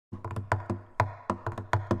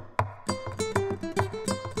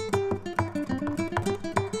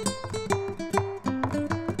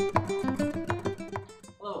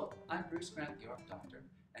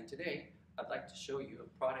today I'd like to show you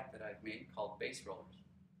a product that I've made called BassRollers.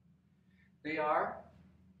 They are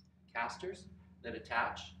casters that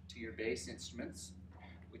attach to your bass instruments,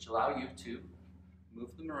 which allow you to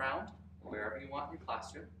move them around wherever you want in your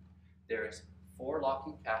classroom. There's 4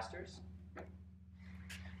 locking casters,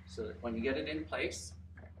 so that when you get it in place,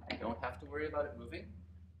 you don't have to worry about it moving.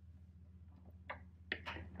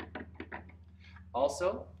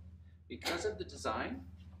 Also, because of the design,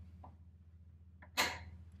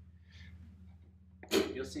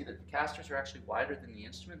 you'll see that the casters are actually wider than the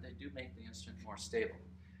instrument. They do make the instrument more stable.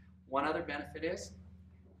 One other benefit is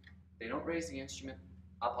they don't raise the instrument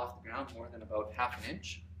up off the ground more than about ½ an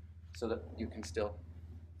inch, so that you can still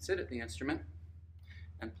sit at the instrument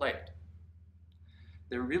and play it.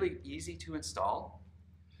 They're really easy to install.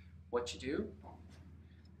 What you do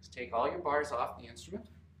is take all your bars off the instrument,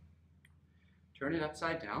 turn it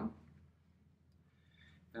upside down,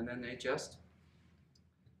 and then they just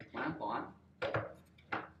clamp on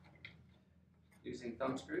using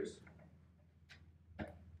thumb screws.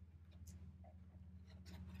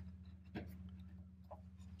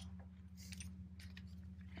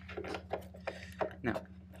 Now,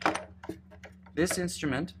 this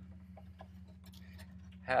instrument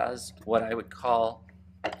has what I would call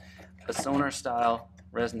a sonar style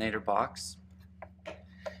resonator box,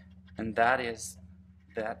 and that is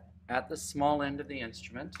that at the small end of the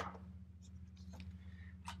instrument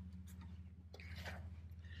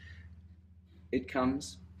it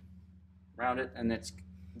comes rounded, and it's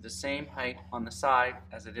the same height on the side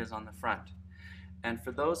as it is on the front. And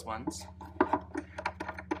for those ones,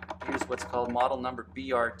 use what's called model number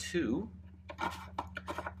BR2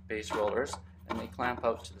 bass rollers, and they clamp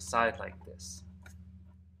out to the side like this.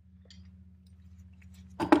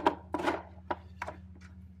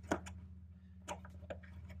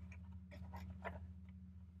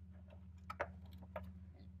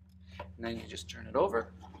 And then you just turn it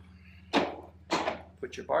over,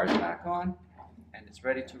 put your bars back on, and it's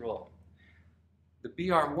ready to roll. The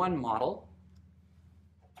BR1 model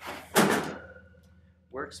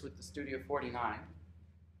works with the Studio 49.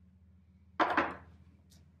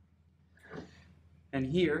 And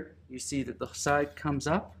here you see that the side comes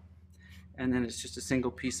up, and then it's just a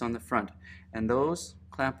single piece on the front. And those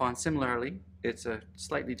clamp on similarly. It's a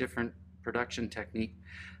slightly different production technique,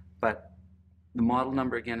 but the model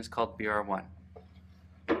number again is called BR1.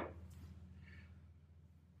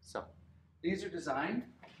 So these are designed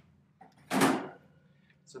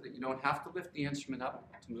so that you don't have to lift the instrument up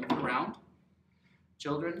to move it around.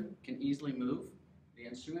 Children can easily move the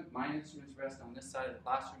instrument. My instruments rest on this side of the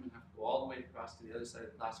classroom and have to go all the way across to the other side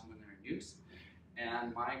of the classroom when they're in use.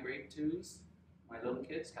 And my grade 2s, my little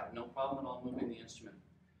kids, have no problem at all moving the instrument.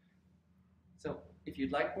 So if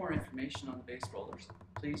you'd like more information on the BassRollers,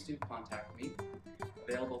 please do contact me.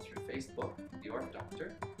 Available through Facebook, the Orff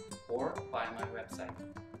Doctor, or via my website,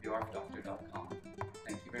 theorffdoctor.com.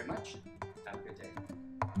 Thank you very much. Have a good day.